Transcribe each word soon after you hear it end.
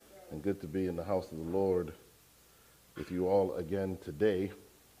and good to be in the house of the Lord with you all again today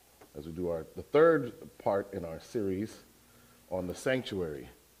as we do the third part in our series on the sanctuary.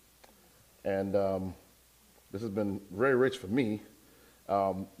 And this has been very rich for me,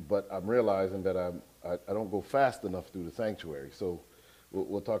 but I'm realizing that I don't go fast enough through the sanctuary. So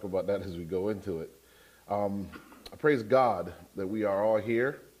we'll talk about that as we go into it. I praise God that we are all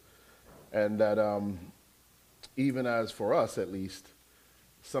here, and that even as for us at least,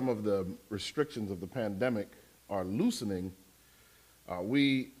 some of the restrictions of the pandemic are loosening.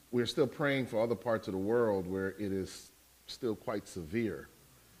 We're still praying for other parts of the world where it is still quite severe.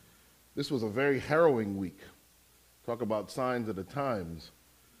 This was a very harrowing week. Talk about signs of the times.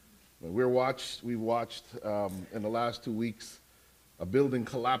 We've watched in the last 2 weeks a building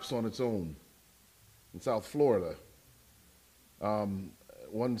collapse on its own in South Florida.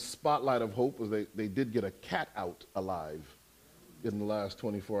 One spotlight of hope was they did get a cat out alive in the last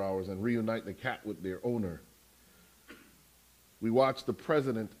 24 hours and reunite the cat with their owner. We watched the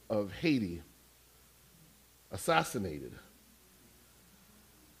president of Haiti assassinated.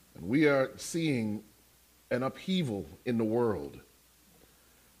 And we are seeing an upheaval in the world.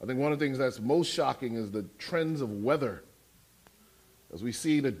 I think one of the things that's most shocking is the trends of weather. As we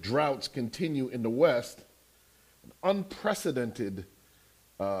see the droughts continue in the West, unprecedented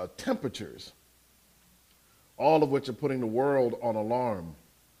temperatures, all of which are putting the world on alarm.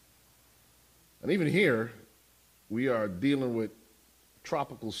 And even here, we are dealing with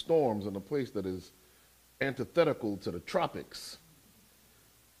tropical storms in a place that is antithetical to the tropics.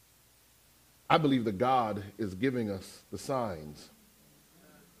 I believe that God is giving us the signs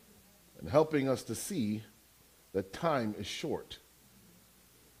and helping us to see that time is short.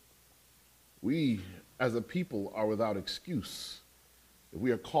 We, as a people, are without excuse if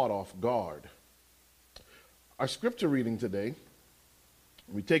we are caught off guard. Our scripture reading today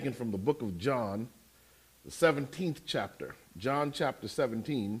will be taken from the book of John, the 17th chapter. John chapter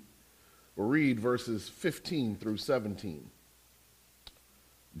 17, we'll read verses 15 through 17.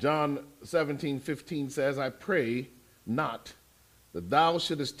 John 17:15 says, I pray not that thou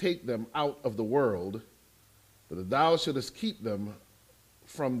shouldest take them out of the world, but that thou shouldest keep them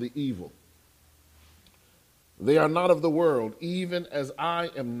from the evil. They are not of the world, even as I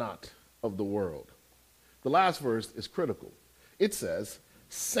am not of the world. The last verse is critical. It says,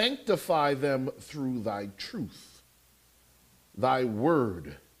 sanctify them through thy truth. Thy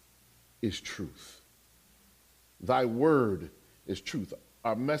word is truth. Thy word is truth.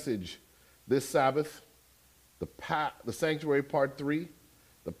 Our message this Sabbath, the sanctuary part 3,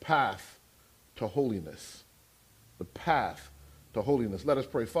 the path to holiness. The path to holiness. Let us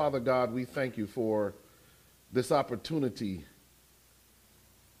pray. Father God, we thank you for this opportunity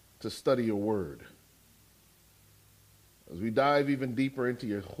to study your word. As we dive even deeper into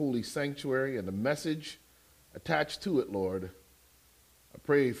your holy sanctuary and the message attached to it, Lord, I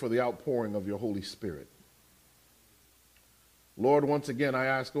pray for the outpouring of your Holy Spirit. Lord, once again, I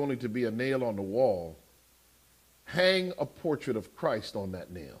ask only to be a nail on the wall. Hang a portrait of Christ on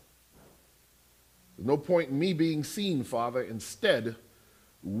that nail. There's no point in me being seen, Father. Instead,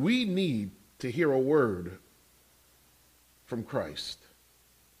 we need to hear a word from Christ.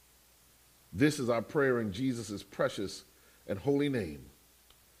 This is our prayer in Jesus' precious and holy name.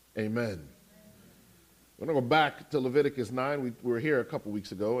 Amen. We're going to go back to Leviticus 9. We were here a couple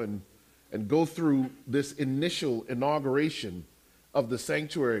weeks ago and go through this initial inauguration of the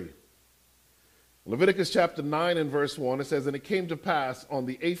sanctuary. Leviticus chapter 9 and verse 1, it says, and it came to pass on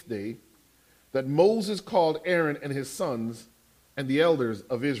the 8th day that Moses called Aaron and his sons and the elders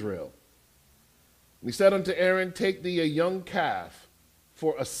of Israel. And he said unto Aaron, take thee a young calf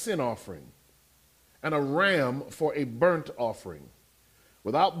for a sin offering, and a ram for a burnt offering,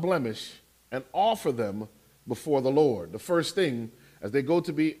 without blemish, and offer them before the Lord. The first thing as they go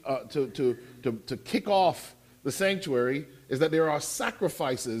to be to kick off the sanctuary is that there are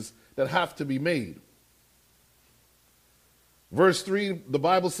sacrifices that have to be made. Verse 3, the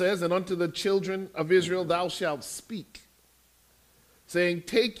Bible says, and unto the children of Israel thou shalt speak, saying,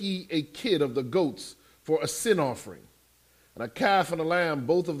 take ye a kid of the goats for a sin offering, and a calf and a lamb,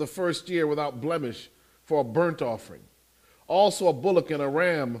 both of the first year without blemish, for a burnt offering. Also a bullock and a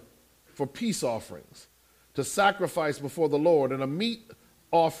ram for peace offerings, to sacrifice before the Lord, and a meat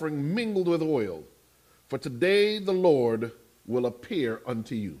offering mingled with oil. For today the Lord will appear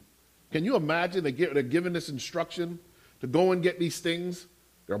unto you. Can you imagine they're given this instruction to go and get these things?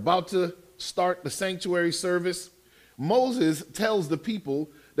 They're about to start the sanctuary service. Moses tells the people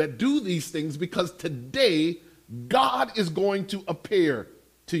that do these things because today God is going to appear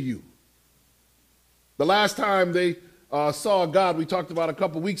to you. The last time they saw God we talked about a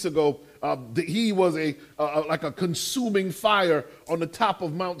couple weeks ago. He was like a consuming fire on the top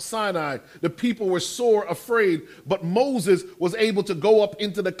of Mount Sinai. The people were sore afraid, but Moses was able to go up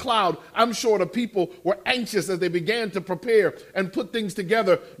into the cloud. I'm sure the people were anxious as they began to prepare and put things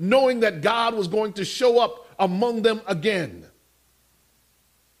together, knowing that God was going to show up among them again.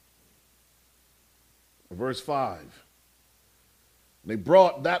 Verse 5. They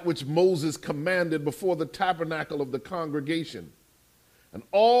brought that which Moses commanded before the tabernacle of the congregation. And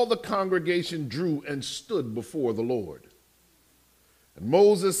all the congregation drew and stood before the Lord. And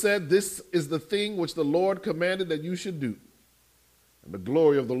Moses said, "This is the thing which the Lord commanded that you should do. And the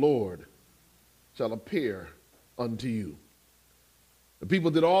glory of the Lord shall appear unto you." The people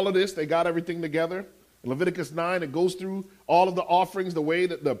did all of this. They got everything together. In Leviticus 9, it goes through all of the offerings, the way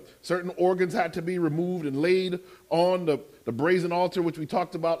that the certain organs had to be removed and laid on the brazen altar, which we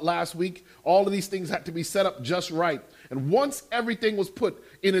talked about last week. All of these things had to be set up just right. And once everything was put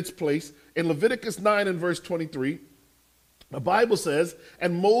in its place, in Leviticus 9 and verse 23, the Bible says,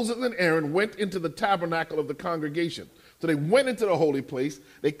 "And Moses and Aaron went into the tabernacle of the congregation." So they went into the holy place.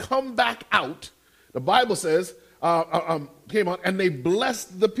 They come back out. The Bible says, came out, and they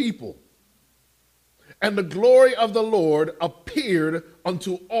blessed the people. And the glory of the Lord appeared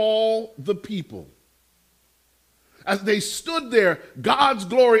unto all the people. As they stood there, God's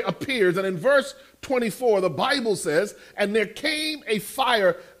glory appears. And in verse 24, the Bible says, "And there came a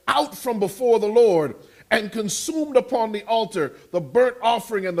fire out from before the Lord, and consumed upon the altar the burnt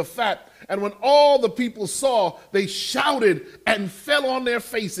offering and the fat. And when all the people saw, they shouted and fell on their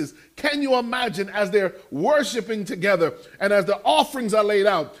faces." Can you imagine, as they're worshiping together and as the offerings are laid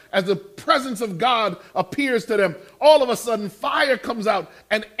out, as the presence of God appears to them, all of a sudden fire comes out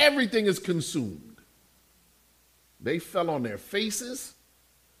and everything is consumed. They fell on their faces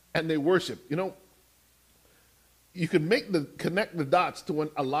and they worshiped. You know, you can connect the dots to when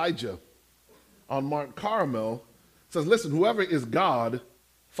Elijah on Mount Carmel says, "Listen, whoever is God,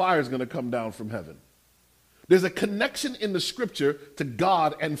 fire is going to come down from heaven." There's a connection in the scripture to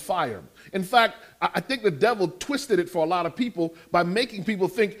God and fire. In fact, I think the devil twisted it for a lot of people by making people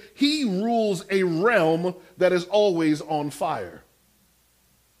think he rules a realm that is always on fire.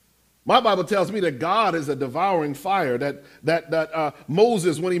 My Bible tells me that God is a devouring fire, that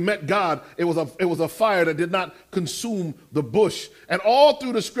Moses, when he met God, it was a fire that did not consume the bush. And all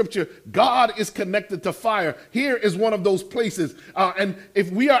through the scripture, God is connected to fire. Here is one of those places. And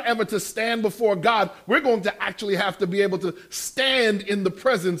if we are ever to stand before God, we're going to actually have to be able to stand in the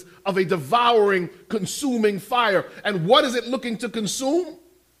presence of a devouring, consuming fire. And what is it looking to consume?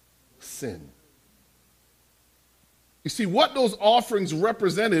 Sin. You see, what those offerings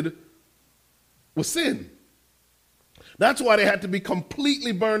represented was sin. That's why they had to be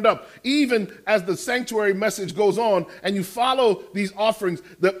completely burned up. Even as the sanctuary message goes on and you follow these offerings,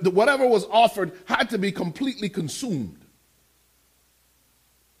 whatever was offered had to be completely consumed.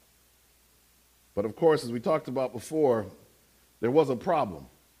 But of course, as we talked about before, there was a problem.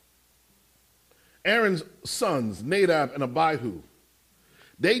 Aaron's sons, Nadab and Abihu,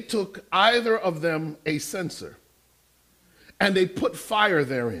 they took either of them a censer and they put fire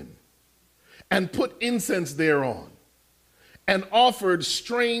therein and put incense thereon, and offered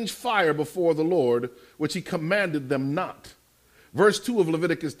strange fire before the Lord, which he commanded them not. Verse 2 of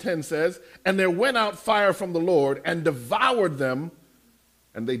Leviticus 10 says, "And there went out fire from the Lord, and devoured them,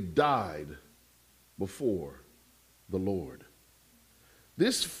 and they died before the Lord."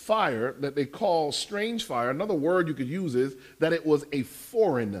 This fire that they call strange fire, another word you could use is that it was a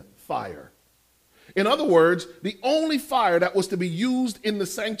foreign fire. In other words, the only fire that was to be used in the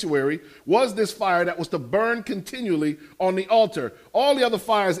sanctuary was this fire that was to burn continually on the altar. All the other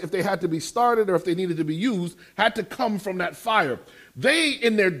fires, if they had to be started or if they needed to be used, had to come from that fire. They,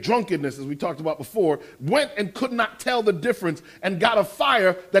 in their drunkenness, as we talked about before, went and could not tell the difference and got a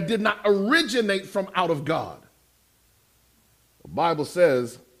fire that did not originate from out of God. The Bible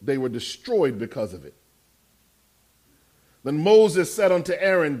says they were destroyed because of it. Then Moses said unto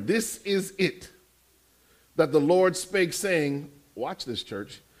Aaron, "This is it that the Lord spake, saying," watch this,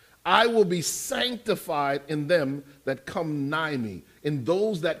 church, "I will be sanctified in them that come nigh me, in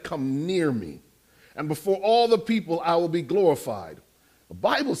those that come near me. And before all the people I will be glorified." The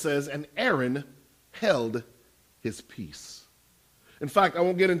Bible says, and Aaron held his peace. In fact, I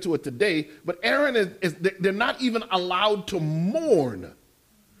won't get into it today, but Aaron they're not even allowed to mourn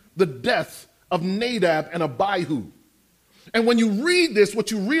the death of Nadab and Abihu. And when you read this, what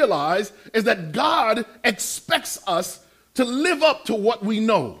you realize is that God expects us to live up to what we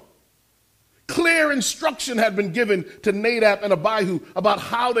know. Clear instruction had been given to Nadab and Abihu about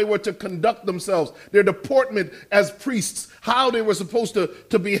how they were to conduct themselves, their deportment as priests, how they were supposed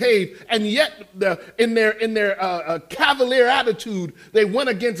to behave. And yet, in their cavalier attitude, they went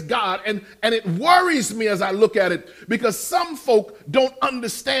against God. And it worries me as I look at it, because some folk don't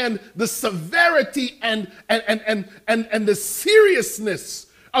understand the severity and the seriousness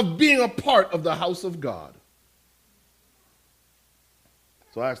of being a part of the house of God.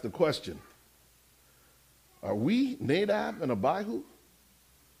 So I ask the question, are we Nadab and Abihu?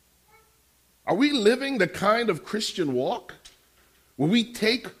 Are we living the kind of Christian walk where we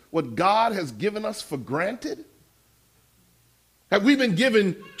take what God has given us for granted? Have we been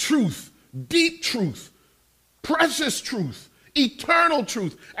given truth, deep truth, precious truth, eternal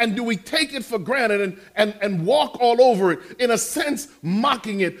truth, and do we take it for granted and walk all over it, in a sense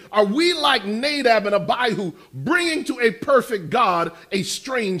mocking it? Are we like Nadab and Abihu, bringing to a perfect God a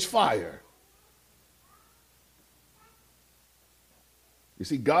strange fire? You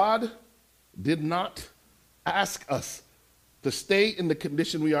see, God did not ask us to stay in the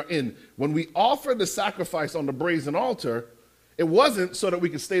condition we are in. When we offered the sacrifice on the brazen altar, it wasn't so that we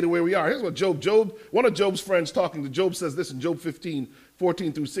could stay the way we are. Here's what one of Job's friends talking to Job says this in Job 15,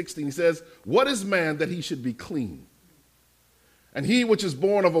 14 through 16. He says, "What is man that he should be clean? And he which is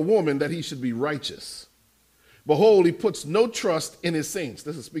born of a woman that he should be righteous? Behold, he puts no trust in his saints."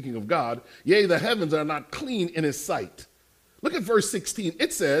 This is speaking of God. "Yea, the heavens are not clean in his sight." Look at verse 16.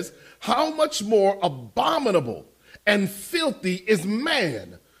 It says, "How much more abominable and filthy is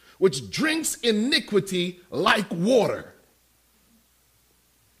man, which drinks iniquity like water."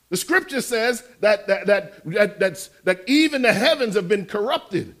 The scripture says that even the heavens have been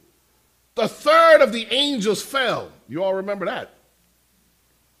corrupted. A third of the angels fell. You all remember that.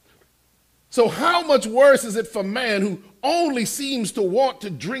 So how much worse is it for man who only seems to want to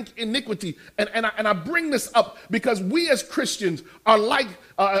drink iniquity? And I bring this up because we as Christians are like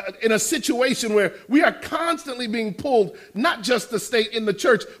in a situation where we are constantly being pulled, not just to stay in the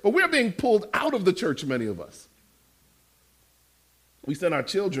church, but we're being pulled out of the church, many of us. We send our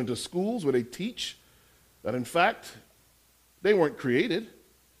children to schools where they teach that, in fact, they weren't created,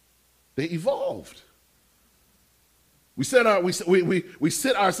 they evolved. We sit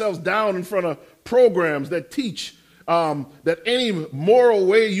ourselves down in front of programs that teach that any moral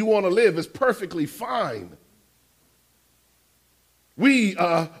way you want to live is perfectly fine. We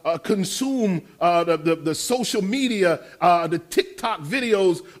consume the social media, the TikTok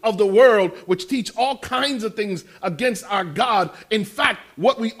videos of the world, which teach all kinds of things against our God. In fact,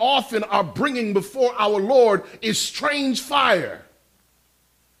 what we often are bringing before our Lord is strange fire.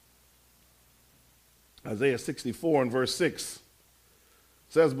 Isaiah 64 and verse 6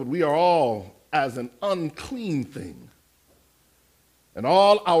 says, "But we are all as an unclean thing, and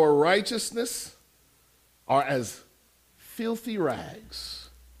all our righteousness are as filthy rags.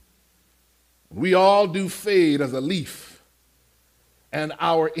 We all do fade as a leaf, and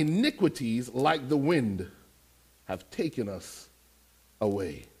our iniquities, like the wind, have taken us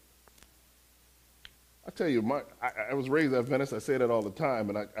away." I tell you, I was raised Adventist. I say that all the time,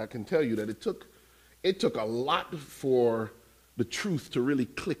 and I can tell you that it took a lot for the truth to really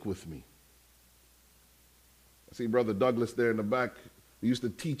click with me. I see Brother Douglas there in the back. He used to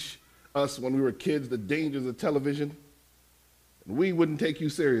teach us when we were kids the dangers of television. And we wouldn't take you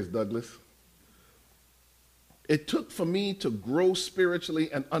serious, Douglas. It took for me to grow spiritually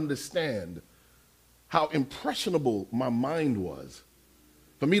and understand how impressionable my mind was,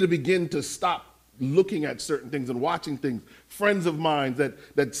 for me to begin to stop looking at certain things and watching things. Friends of mine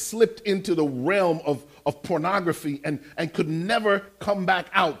that slipped into the realm of pornography and could never come back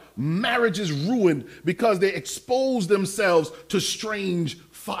out. Marriages ruined because they exposed themselves to strange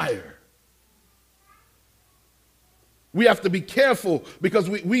fire. We have to be careful because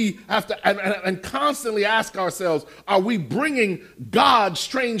we have to and constantly ask ourselves, are we bringing God's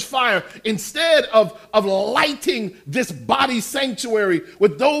strange fire? Instead of lighting this body sanctuary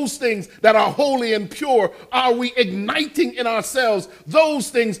with those things that are holy and pure, are we igniting in ourselves those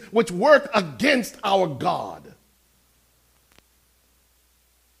things which work against our God?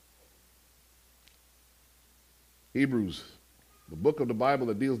 Hebrews, the book of the Bible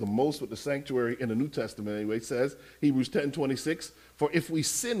that deals the most with the sanctuary in the New Testament anyway, says, Hebrews 10:26, "For if we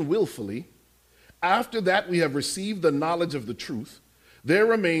sin willfully, after that we have received the knowledge of the truth, there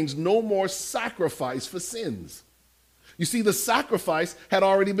remains no more sacrifice for sins." You see, the sacrifice had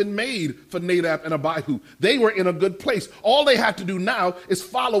already been made for Nadab and Abihu. They were in a good place. All they had to do now is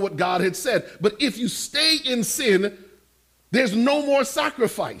follow what God had said. But if you stay in sin, there's no more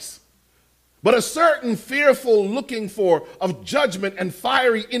sacrifice. but a certain fearful looking for of judgment and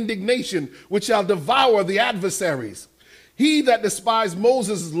fiery indignation, which shall devour the adversaries. He that despised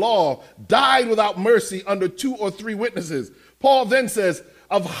Moses' law died without mercy under 2 or 3 witnesses. Paul then says,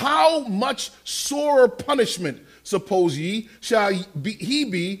 of how much sorer punishment, suppose ye, shall he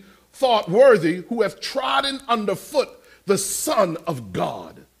be thought worthy who hath trodden underfoot the Son of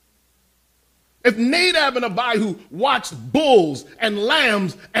God? If Nadab and Abihu watched bulls and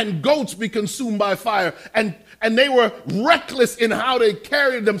lambs and goats be consumed by fire, and they were reckless in how they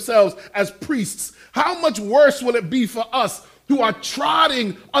carried themselves as priests, how much worse will it be for us who are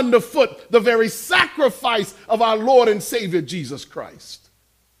trotting underfoot the very sacrifice of our Lord and Savior Jesus Christ?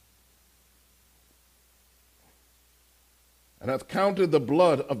 And hath counted the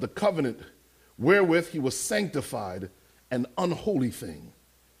blood of the covenant wherewith he was sanctified an unholy thing,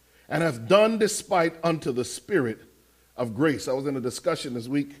 and hath done despite unto the Spirit of grace. I was in a discussion this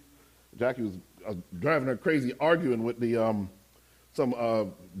week. Jackie was driving her crazy, arguing with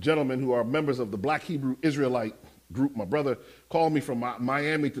some gentlemen who are members of the Black Hebrew Israelite group. My brother called me from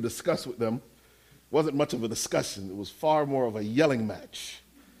Miami to discuss with them. It wasn't much of a discussion. It was far more of a yelling match.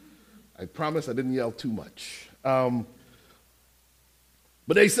 I promise I didn't yell too much.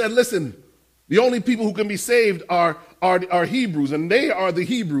 But they said, listen, the only people who can be saved are Hebrews, and they are the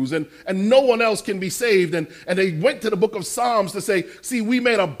Hebrews, and no one else can be saved. And they went to the book of Psalms to say, see, we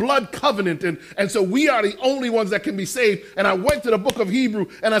made a blood covenant, and so we are the only ones that can be saved. And I went to the book of Hebrew,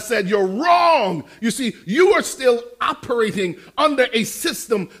 and I said, you're wrong. You see, you are still operating under a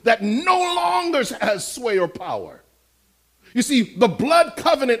system that no longer has sway or power. You see, the blood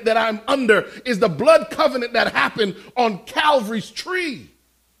covenant that I'm under is the blood covenant that happened on Calvary's tree.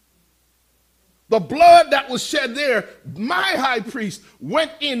 The blood that was shed there, my high priest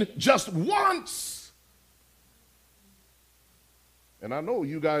went in just once. And I know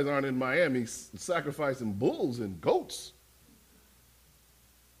you guys aren't in Miami sacrificing bulls and goats.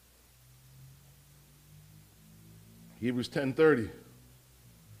 Hebrews 10:30.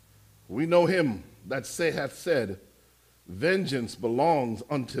 We know him that hath said, vengeance belongs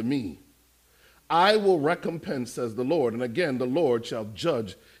unto me. I will recompense, says the Lord. And again, the Lord shall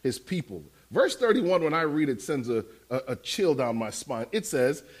judge his people. Verse 31, when I read it, sends a chill down my spine. It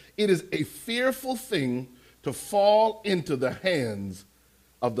says, it is a fearful thing to fall into the hands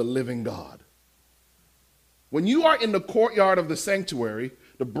of the living God. When you are in the courtyard of the sanctuary,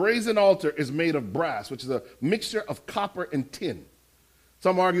 the brazen altar is made of brass, which is a mixture of copper and tin.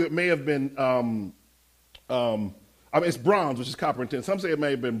 Some argue it may have been, it's bronze, which is copper and tin. Some say it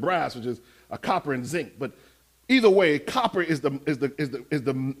may have been brass, which is a copper and zinc. But either way, copper is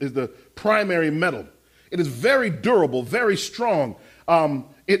the primary metal. It is very durable, very strong.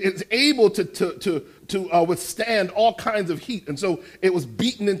 It is able to withstand all kinds of heat. And so it was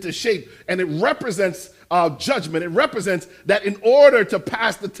beaten into shape. And it represents judgment. It represents that in order to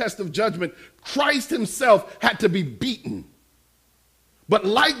pass the test of judgment, Christ himself had to be beaten. But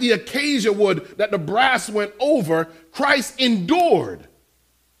like the acacia wood that the brass went over, Christ endured.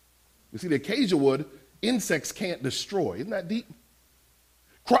 You see, the acacia wood, insects can't destroy. Isn't that deep?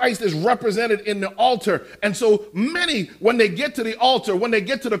 Christ is represented in the altar. And so many, when they get to the altar, when they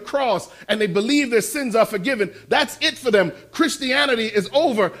get to the cross and they believe their sins are forgiven, that's it for them. Christianity is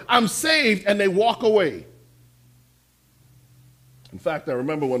over. I'm saved, and they walk away. In fact, I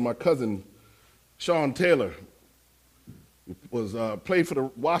remember when my cousin, Sean Taylor, was played for the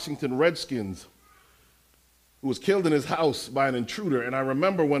Washington Redskins, who was killed in his house by an intruder. And I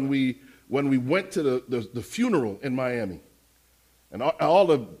remember when we went to the funeral in Miami, and all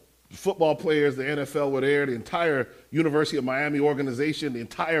the football players, the NFL were there, the entire University of Miami organization, the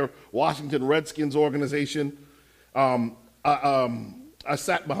entire Washington Redskins organization. I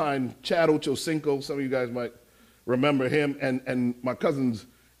sat behind Chad Ochocinco. Some of you guys might remember him, and my cousin's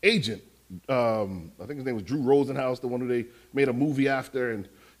agent. I think his name was Drew Rosenhaus, the one who they made a movie after, and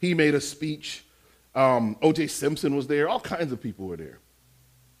he made a speech. O.J. Simpson was there. All kinds of people were there.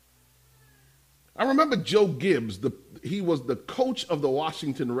 I remember Joe Gibbs. He was the coach of the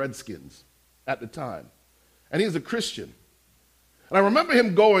Washington Redskins at the time, and he was a Christian. And I remember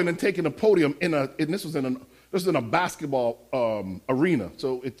him going and taking a podium this was in a basketball arena,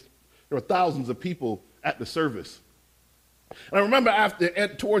 so there were thousands of people at the service. And I remember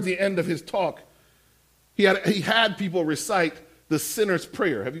towards the end of his talk, he had people recite the sinner's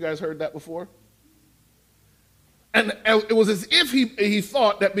prayer. Have you guys heard that before? And it was as if he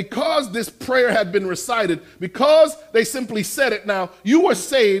thought that because this prayer had been recited, because they simply said it now, you were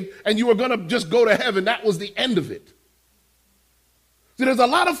saved and you were going to just go to heaven. That was the end of it. See, there's a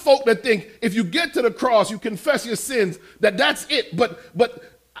lot of folk that think if you get to the cross, you confess your sins, that's it. But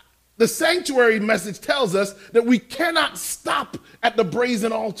The sanctuary message tells us that we cannot stop at the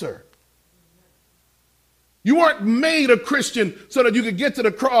brazen altar. You weren't made a Christian so that you could get to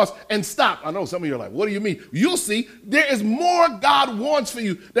the cross and stop. I know some of you are like, what do you mean? You'll see, there is more God wants for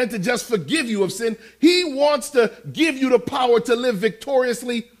you than to just forgive you of sin. He wants to give you the power to live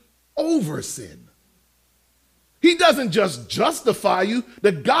victoriously over sin. He doesn't just justify you.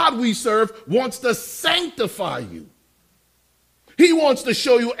 The God we serve wants to sanctify you. He wants to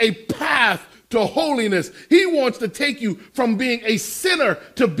show you a path to holiness. He wants to take you from being a sinner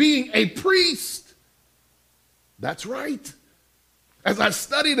to being a priest. That's right. As I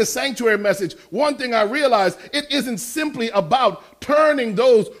study the sanctuary message, one thing I realized, it isn't simply about turning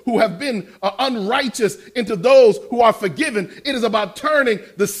those who have been unrighteous into those who are forgiven. It is about turning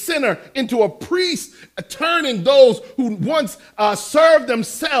the sinner into a priest, turning those who once served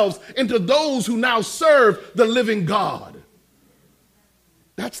themselves into those who now serve the living God.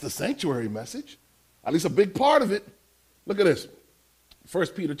 That's the sanctuary message, at least a big part of it. Look at this. 1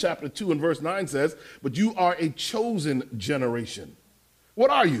 Peter chapter 2 and verse 9 says, but you are a chosen generation.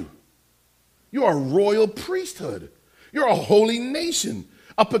 What are you? You are a royal priesthood. You're a holy nation,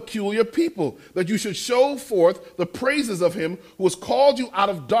 a peculiar people, that you should show forth the praises of him who has called you out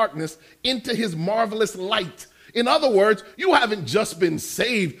of darkness into his marvelous light. In other words, you haven't just been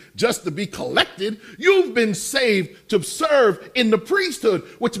saved just to be collected. You've been saved to serve in the priesthood,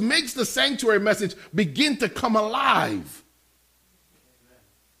 which makes the sanctuary message begin to come alive.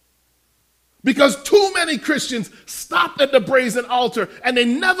 Because too many Christians stop at the brazen altar and they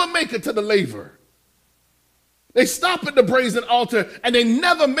never make it to the laver. They stop at the brazen altar and they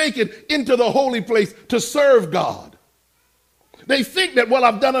never make it into the holy place to serve God. They think that, well,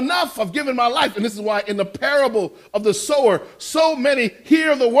 I've done enough, I've given my life. And this is why in the parable of the sower, so many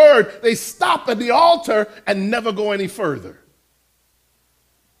hear the word, they stop at the altar and never go any further.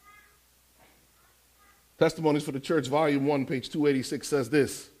 Testimonies for the Church, Volume 1, page 286 says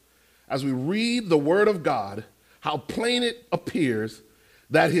this. As we read the word of God, how plain it appears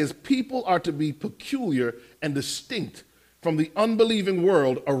that his people are to be peculiar and distinct from the unbelieving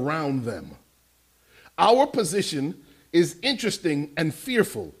world around them. Our position is interesting and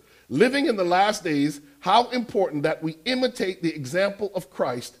fearful. Living in the last days, how important that we imitate the example of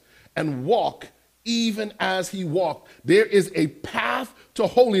Christ and walk even as he walked. There is a path to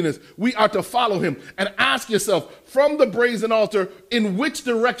holiness. We are to follow him. And ask yourself, from the brazen altar, in which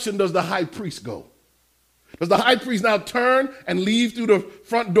direction does the high priest go? Does the high priest now turn and leave through the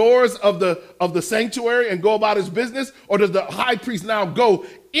front doors of the sanctuary and go about his business? Or does the high priest now go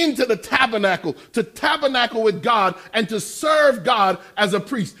into the tabernacle to tabernacle with God and to serve God as a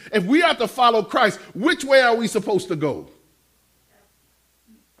priest? If we are to follow Christ, which way are we supposed to go?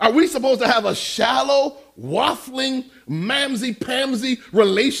 Are we supposed to have a shallow, waffling, mamsy-pamsy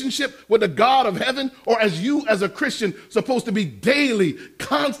relationship with the God of heaven? Or as you, as a Christian, supposed to be daily,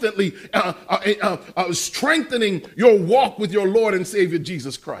 constantly strengthening your walk with your Lord and Savior,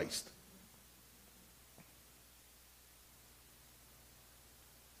 Jesus Christ?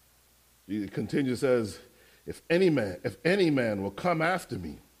 He continues, says, if any man will come after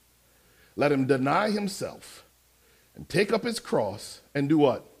me, let him deny himself and take up his cross and do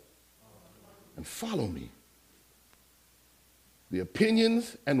what? And follow me. The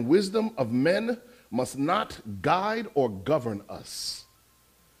opinions and wisdom of men must not guide or govern us.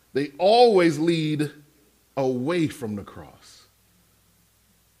 They always lead away from the cross.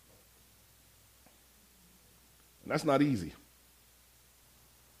 And that's not easy.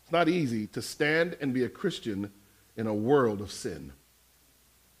 It's not easy to stand and be a Christian in a world of sin.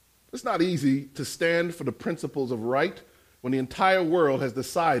 It's not easy to stand for the principles of right when the entire world has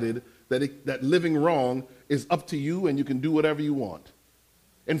decided that living wrong is up to you and you can do whatever you want.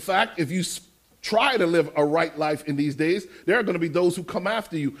 In fact, if you try to live a right life in these days, there are going to be those who come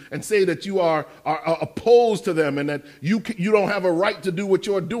after you and say that you are opposed to them and that you don't have a right to do what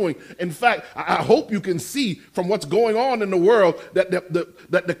you're doing. In fact, I hope you can see from what's going on in the world that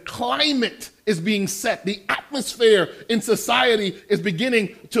the climate is being set. The atmosphere in society is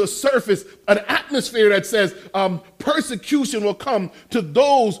beginning to surface, an atmosphere that says persecution will come to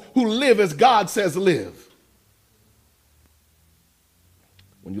those who live as God says live.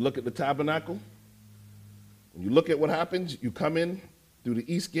 When you look at the tabernacle, when you look at what happens, you come in through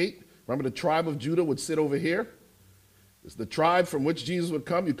the east gate. Remember, the tribe of Judah would sit over here. It's the tribe from which Jesus would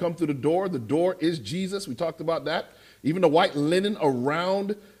come. You come through the door. The door is Jesus. We talked about that. Even the white linen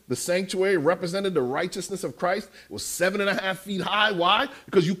around the sanctuary represented the righteousness of Christ. It was 7.5 feet high. Why?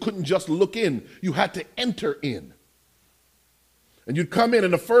 Because you couldn't just look in. You had to enter in. And you'd come in,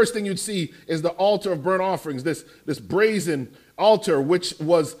 and the first thing you'd see is the altar of burnt offerings, this brazen altar, which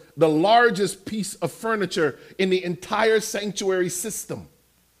was the largest piece of furniture in the entire sanctuary system.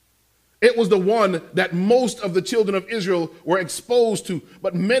 It was the one that most of the children of Israel were exposed to,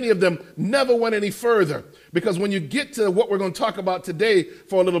 but many of them never went any further. Because when you get to what we're going to talk about today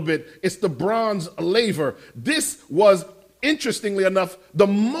for a little bit, it's the bronze laver. This was, interestingly enough, the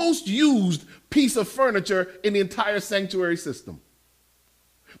most used piece of furniture in the entire sanctuary system.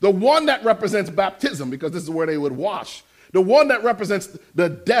 The one that represents baptism, because this is where they would wash. The one that represents the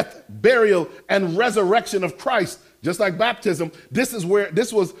death, burial, and resurrection of Christ. Just like baptism, this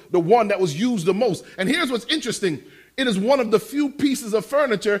was the one that was used the most. And here's what's interesting. It is one of the few pieces of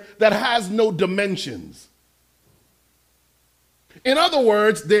furniture that has no dimensions. In other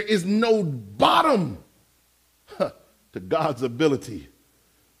words, there is no bottom to God's ability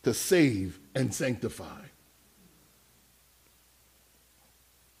to save and sanctify.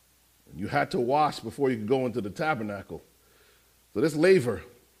 And you had to wash before you could go into the tabernacle. So this laver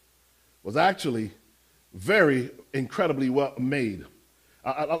was actually very incredibly well made.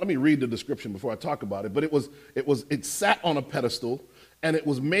 Let me read the description before I talk about it. But it sat on a pedestal, and it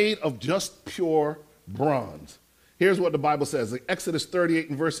was made of just pure bronze. Here's what the Bible says, Exodus 38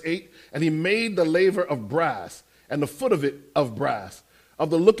 and verse 8. And he made the laver of brass, and the foot of it of brass, of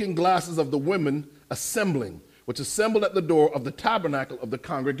the looking glasses of the women assembling, which assembled at the door of the tabernacle of the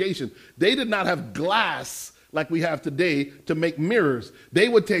congregation. They did not have glass like we have today to make mirrors. They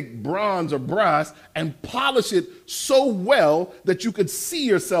would take bronze or brass and polish it so well that you could see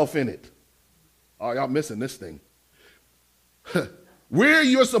yourself in it. Oh, y'all missing this thing. Where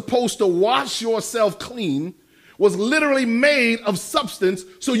you're supposed to wash yourself clean was literally made of substance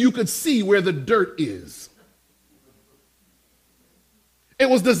so you could see where the dirt is. It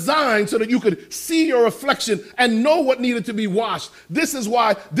was designed so that you could see your reflection and know what needed to be washed. This is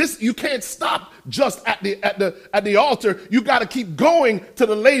why you can't stop just at the altar. You got to keep going to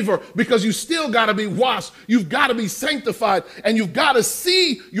the laver because you still got to be washed. You've got to be sanctified, and you've got to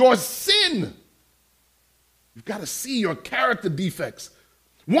see your sin. You've got to see your character defects.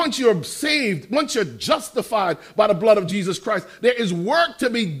 Once you're saved, once you're justified by the blood of Jesus Christ, there is work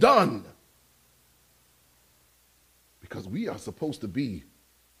to be done. Because we are supposed to be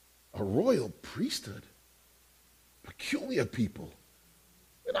a royal priesthood, peculiar people.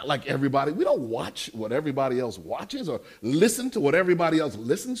 We're not like everybody. We don't watch what everybody else watches or listen to what everybody else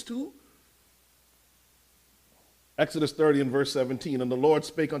listens to. Exodus 30 and verse 17, and the Lord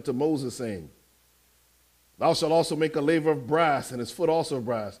spake unto Moses, saying, Thou shalt also make a laver of brass, and his foot also of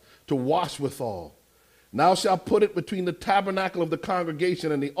brass, to wash withal. And thou shalt put it between the tabernacle of the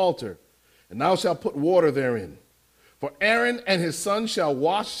congregation and the altar, and thou shalt put water therein. For Aaron and his sons shall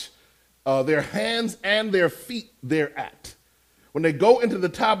wash their hands and their feet thereat. When they go into the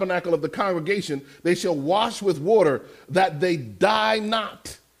tabernacle of the congregation, they shall wash with water, that they die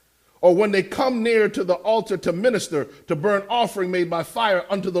not. Or when they come near to the altar to minister, to burn offering made by fire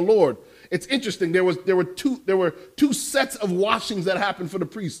unto the Lord. It's interesting. There were two sets of washings that happened for the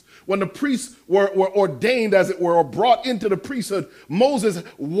priests. When the priests were ordained, as it were, or brought into the priesthood, Moses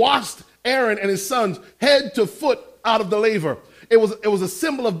washed Aaron and his sons head to foot out of the laver. It was a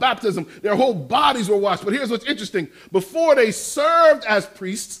symbol of baptism. Their whole bodies were washed. But here's what's interesting. Before they served as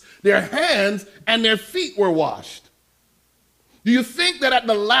priests, their hands and their feet were washed. Do you think that at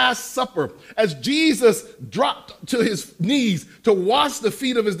the Last Supper, as Jesus dropped to his knees to wash the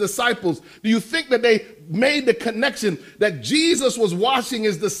feet of his disciples, do you think that they made the connection that Jesus was washing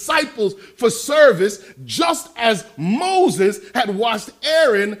his disciples for service, just as Moses had washed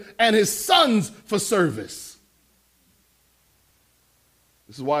Aaron and his sons for service?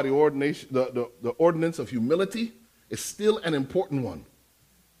 This is why the ordinance of humility is still an important one.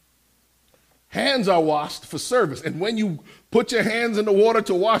 Hands are washed for service. And when you put your hands in the water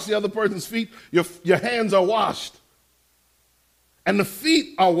to wash the other person's feet, your hands are washed. And the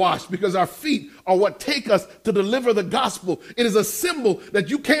feet are washed because our feet are what take us to deliver the gospel. It is a symbol that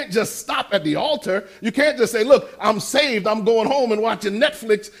you can't just stop at the altar. You can't just say, look, I'm saved. I'm going home and watching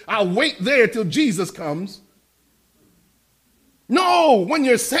Netflix. I'll wait there till Jesus comes. No, when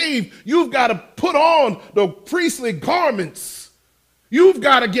you're saved, you've got to put on the priestly garments. You've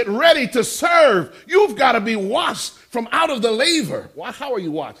got to get ready to serve. You've got to be washed from out of the laver. Why? How are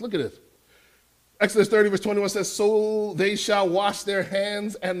you washed? Look at this. Exodus 30 verse 21 says, So they shall wash their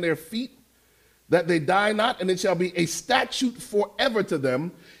hands and their feet, that they die not, and it shall be a statute forever to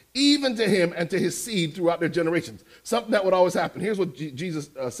them, even to him and to his seed throughout their generations. Something that would always happen. Here's what Jesus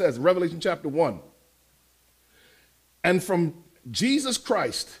says, Revelation chapter 1. And from Jesus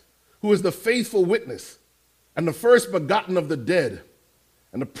Christ, who is the faithful witness, and the first begotten of the dead,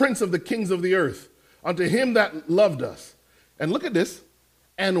 and the prince of the kings of the earth, unto him that loved us, And look at this,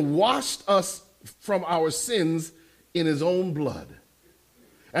 and washed us from our sins in his own blood,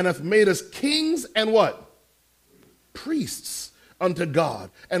 and hath made us kings and what? Priests unto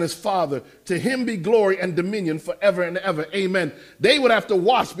God and his Father. To him be glory and dominion forever and ever. Amen. They would have to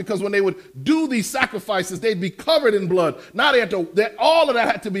wash, because when they would do these sacrifices, they'd be covered in blood. Now all of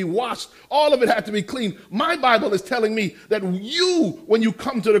that had to be washed. All of it had to be clean. My Bible is telling me that you, when you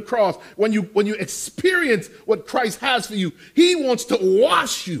come to the cross, when you experience what Christ has for you, he wants to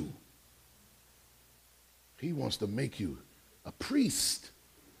wash you. He wants to make you a priest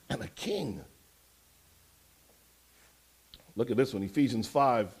and a king. Look at this one. Ephesians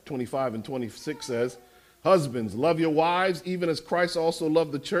 5:25 and 26 says, husbands, love your wives, even as Christ also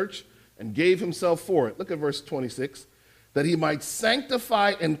loved the church and gave himself for it. Look at verse 26. That he might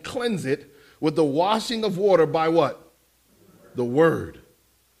sanctify and cleanse it with the washing of water by what? The word.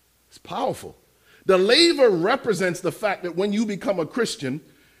 It's powerful. The laver represents the fact that when you become a Christian,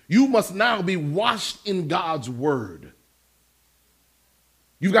 you must now be washed in God's word.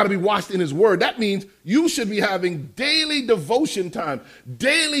 You've got to be washed in his word. That means you should be having daily devotion time,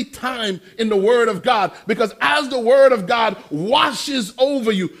 daily time in the word of God, because as the word of God washes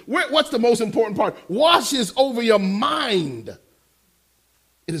over you, what's the most important part? Washes over your mind.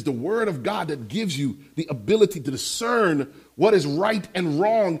 It is the word of God that gives you the ability to discern what is right and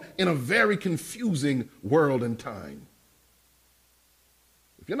wrong in a very confusing world and time.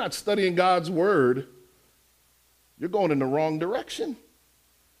 If you're not studying God's word, you're going in the wrong direction.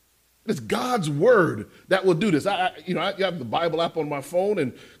 It's God's word that will do this. I have the Bible app on my phone,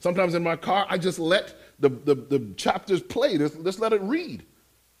 and sometimes in my car, I just let the chapters play. Just let it read.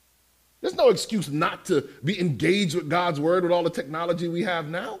 There's no excuse not to be engaged with God's word with all the technology we have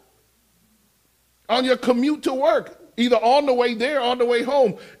now. On your commute to work, either on the way there or on the way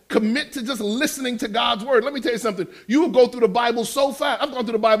home, commit to just listening to God's word. Let me tell you something. You will go through the Bible so fast. I've gone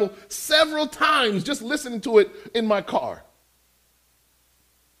through the Bible several times just listening to it in my car.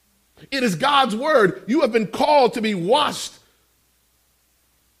 It is God's word. You have been called to be washed.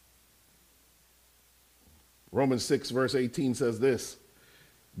 Romans 6 verse 18 says this,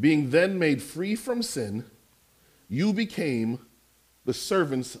 being then made free from sin, you became the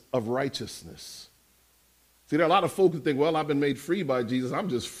servants of righteousness. See, there are a lot of folks who think, well, I've been made free by Jesus. I'm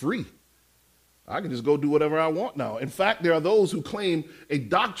just free. I can just go do whatever I want now. In fact, there are those who claim a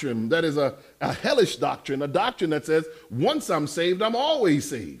doctrine that is a hellish doctrine, a doctrine that says, once I'm saved, I'm always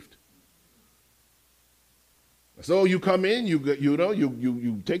saved. So you come in,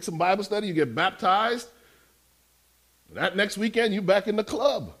 you take some Bible study, you get baptized. That next weekend, you back in the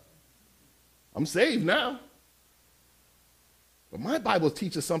club. I'm saved now. But my Bible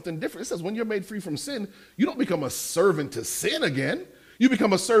teaches something different. It says when you're made free from sin, you don't become a servant to sin again. You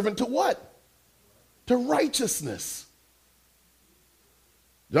become a servant to what? To righteousness.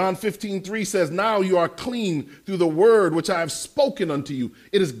 John 15:3 says, now you are clean through the word which I have spoken unto you.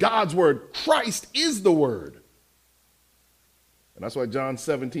 It is God's word. Christ is the word. And that's why John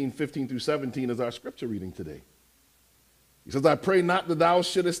 17:15 through 17 is our scripture reading today. He says, I pray not that thou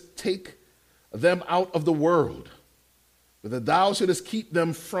shouldest take them out of the world, but that thou shouldest keep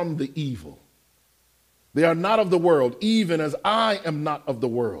them from the evil. They are not of the world, even as I am not of the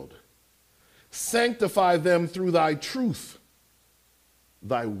world. Sanctify them through thy truth.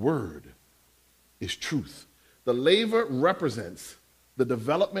 Thy word is truth. The laver represents the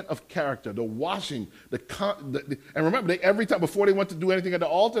development of character, the washing, and remember, every time before they went to do anything at the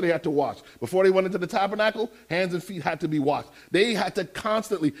altar, they had to wash. Before they went into the tabernacle, hands and feet had to be washed. They had to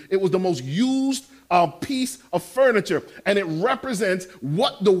constantly, it was the most used piece of furniture, and it represents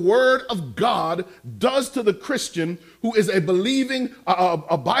what the word of God does to the Christian who is a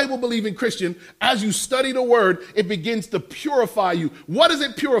Bible-believing Christian. As you study the word, it begins to purify you. What is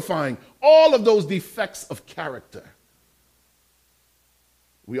it purifying? All of those defects of character.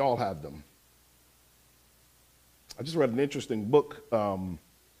 We all have them. I just read an interesting book,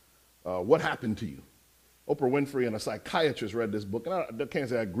 What Happened to You? Oprah Winfrey and a psychiatrist read this book, and I can't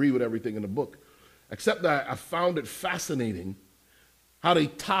say I agree with everything in the book, except that I found it fascinating how they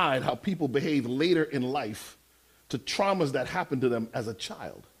tied how people behave later in life to traumas that happened to them as a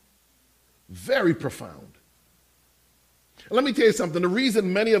child. Very profound. And let me tell you something. The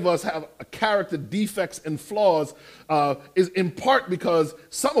reason many of us have character defects and flaws is in part because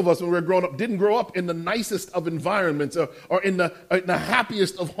some of us, when we were growing up, didn't grow up in the nicest of environments or in the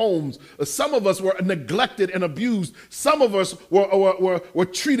happiest of homes. Some of us were neglected and abused. Some of us were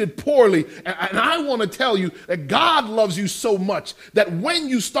treated poorly. And I want to tell you that God loves you so much that when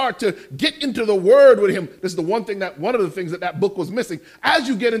you start to get into the Word with Him, this is one of the things that book was missing. As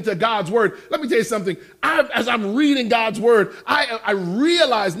you get into God's Word, let me tell you something. As I'm reading God's word, I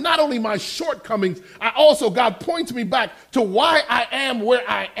realize not only my shortcomings, God points me back to why I am where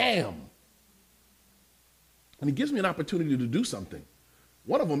I am. And he gives me an opportunity to do something.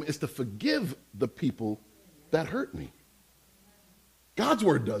 One of them is to forgive the people that hurt me. God's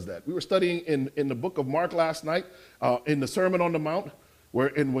word does that. We were studying in the book of Mark last night, in the Sermon on the Mount,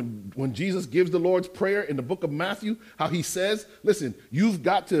 when Jesus gives the Lord's Prayer in the book of Matthew, how he says, listen, you've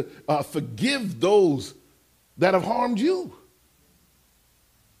got to forgive those that have harmed you.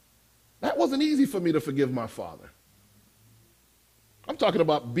 That wasn't easy for me to forgive my father. I'm talking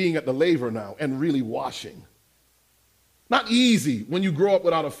about being at the laver now and really washing. Not easy when you grow up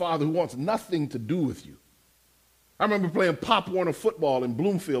without a father who wants nothing to do with you. I remember playing Pop Warner football in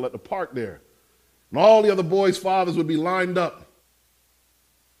Bloomfield at the park there. And all the other boys' fathers would be lined up.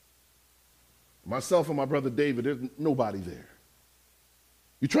 Myself and my brother David, there's nobody there.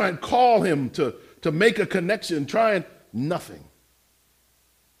 You try and call him to make a connection, nothing.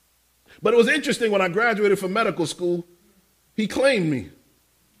 But it was interesting when I graduated from medical school, he claimed me.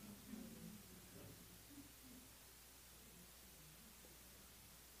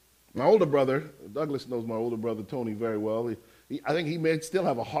 My older brother, Douglas knows my older brother Tony very well. I think he may still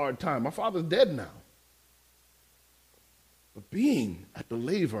have a hard time. My father's dead now. But being at the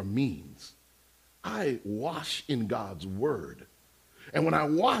laver means I wash in God's word. And when I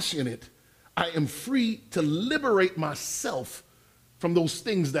wash in it, I am free to liberate myself from those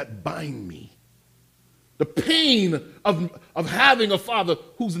things that bind me. The pain of having a father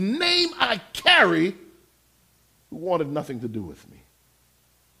whose name I carry who wanted nothing to do with me.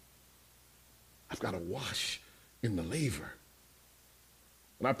 I've got to wash in the laver.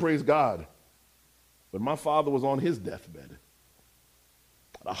 And I praise God. When my father was on his deathbed,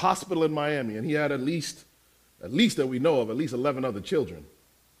 at a hospital in Miami, and he had at least that we know of, at least 11 other children.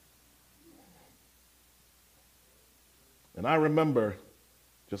 And I remember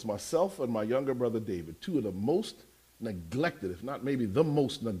just myself and my younger brother David, two of the most neglected, if not maybe the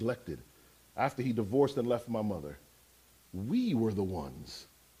most neglected, after he divorced and left my mother. We were the ones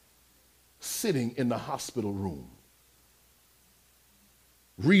sitting in the hospital room,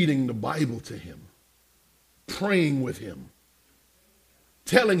 reading the Bible to him, praying with him,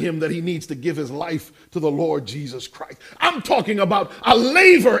 telling him that he needs to give his life to the Lord Jesus Christ. I'm talking about a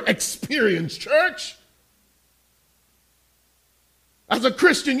laver experience, church. As a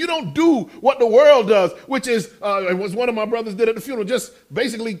Christian, you don't do what the world does, which is, and what one of my brothers did at the funeral, just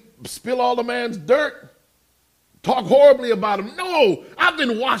basically spill all the man's dirt. Talk horribly about him. No, I've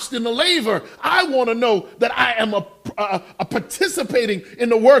been washed in the laver. I want to know that I am a participating in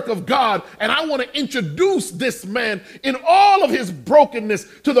the work of God, and I want to introduce this man in all of his brokenness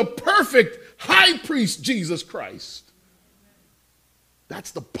to the perfect high priest, Jesus Christ.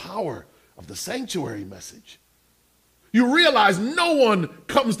 That's the power of the sanctuary message. You realize no one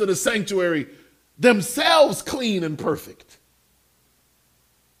comes to the sanctuary themselves clean and perfect.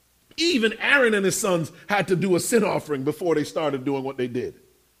 Even Aaron and his sons had to do a sin offering before they started doing what they did.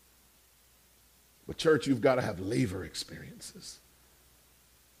 But church, you've got to have laver experiences.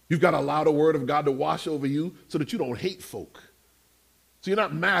 You've got to allow the word of God to wash over you so that you don't hate folk. So you're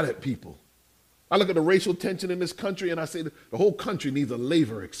not mad at people. I look at the racial tension in this country and I say that the whole country needs a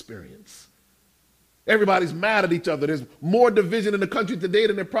laver experience. Everybody's mad at each other. There's more division in the country today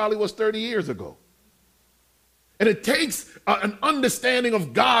than there probably was 30 years ago. And it takes an understanding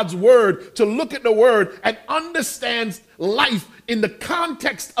of God's word to look at the word and understand life in the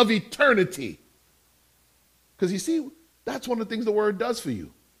context of eternity. Because you see, that's one of the things the word does for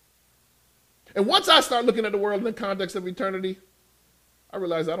you. And once I start looking at the world in the context of eternity, I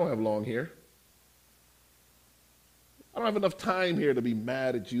realize I don't have long here. I don't have enough time here to be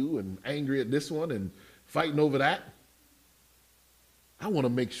mad at you and angry at this one and fighting over that. I want to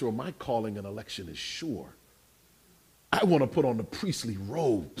make sure my calling and election is sure. I want to put on the priestly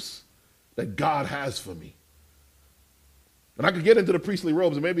robes that God has for me. And I could get into the priestly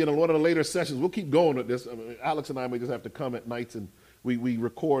robes, and maybe in one of the later sessions, we'll keep going with this. I mean, Alex and I may just have to come at nights and we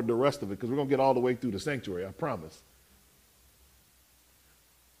record the rest of it because we're going to get all the way through the sanctuary, I promise.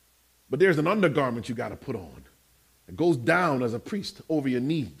 But there's an undergarment you got to put on. It goes down as a priest over your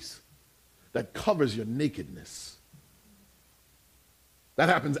knees that covers your nakedness. That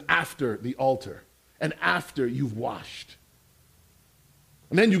happens after the altar and after you've washed.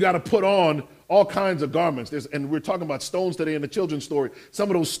 And then you got to put on all kinds of garments. And we're talking about stones today in the children's story. Some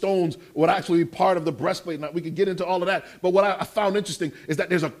of those stones would actually be part of the breastplate. Now, we could get into all of that. But what I found interesting is that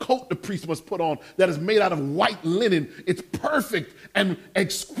there's a coat the priest must put on that is made out of white linen. It's perfect and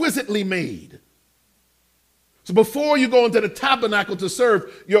exquisitely made. So before you go into the tabernacle to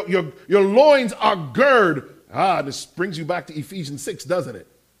serve, your loins are girded. This brings you back to Ephesians 6, doesn't it?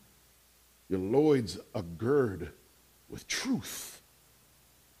 Your loins are girded with truth.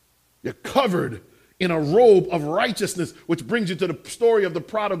 You're covered in a robe of righteousness, which brings you to the story of the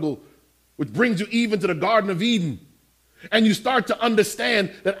prodigal, which brings you even to the Garden of Eden. And you start to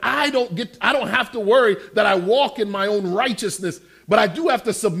understand that I don't have to worry that I walk in my own righteousness, but I do have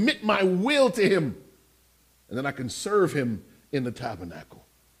to submit my will to him. And then I can serve him in the tabernacle.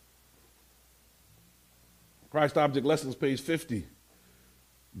 Christ Object Lessons, page 50.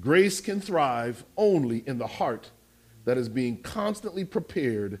 Grace can thrive only in the heart that is being constantly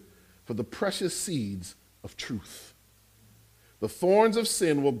prepared for the precious seeds of truth. The thorns of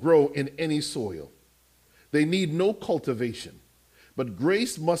sin will grow in any soil. They need no cultivation, but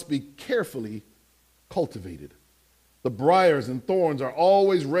grace must be carefully cultivated. The briars and thorns are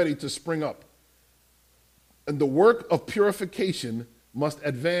always ready to spring up, and the work of purification must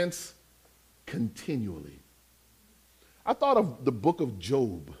advance continually. I thought of the book of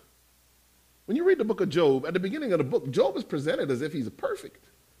Job. When you read the book of Job, at the beginning of the book, Job is presented as if he's perfect.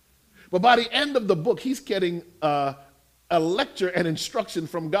 But by the end of the book, he's getting a lecture and instruction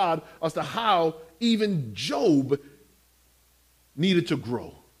from God as to how even Job needed to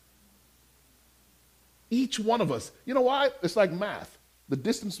grow. Each one of us. You know why? It's like math. The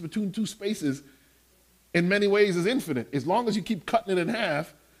distance between two spaces in many ways is infinite. As long as you keep cutting it in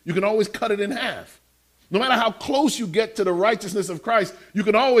half, you can always cut it in half. No matter how close you get to the righteousness of Christ, you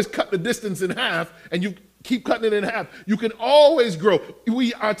can always cut the distance in half, and you keep cutting it in half. You can always grow.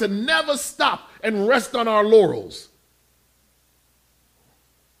 We are to never stop and rest on our laurels.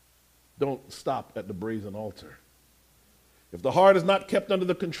 Don't stop at the brazen altar. If the heart is not kept under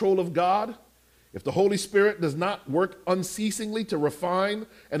the control of God, if the Holy Spirit does not work unceasingly to refine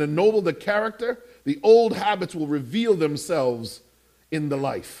and ennoble the character, the old habits will reveal themselves in the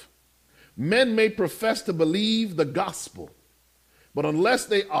life. Men may profess to believe the gospel, but unless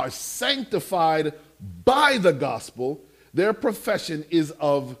they are sanctified by the gospel, their profession is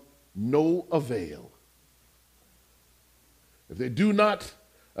of no avail. If they do not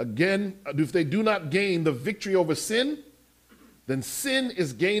gain the victory over sin, then sin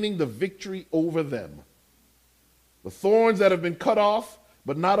is gaining the victory over them. The thorns that have been cut off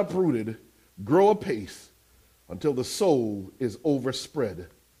but not uprooted grow apace until the soul is overspread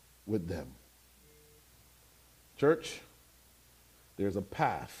with them. Church, there's a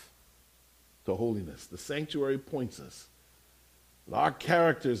path to holiness. The sanctuary points us. Our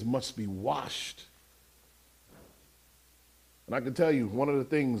characters must be washed. And I can tell you, one of the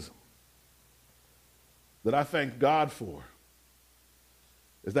things that I thank God for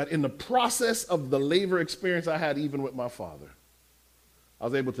is that in the process of the labor experience I had even with my father, I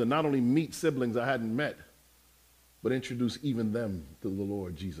was able to not only meet siblings I hadn't met, but introduce even them to the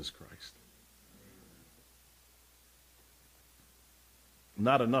Lord Jesus Christ.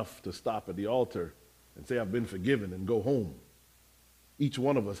 Not enough to stop at the altar and say, I've been forgiven, and go home. Each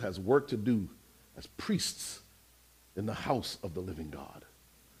one of us has work to do as priests in the house of the living God.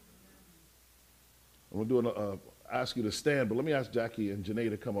 I'm going to ask you to stand, but let me ask Jackie and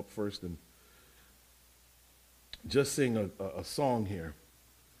Janae to come up first and just sing a song here.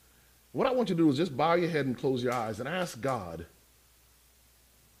 What I want you to do is just bow your head and close your eyes and ask God,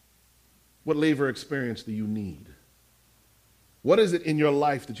 what labor experience do you need? What is it in your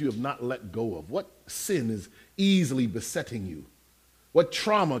life that you have not let go of? What sin is easily besetting you? What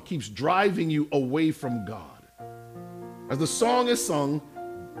trauma keeps driving you away from God? As the song is sung,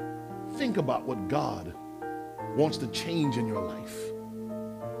 think about what God wants to change in your life.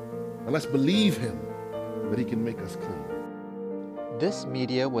 And let's believe him that he can make us clean. This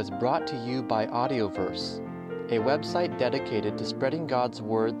media was brought to you by Audioverse, a website dedicated to spreading God's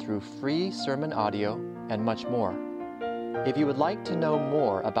Word through free sermon audio and much more. If you would like to know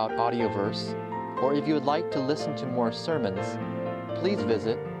more about Audioverse, or if you would like to listen to more sermons, please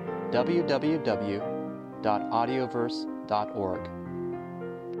visit www.audioverse.org.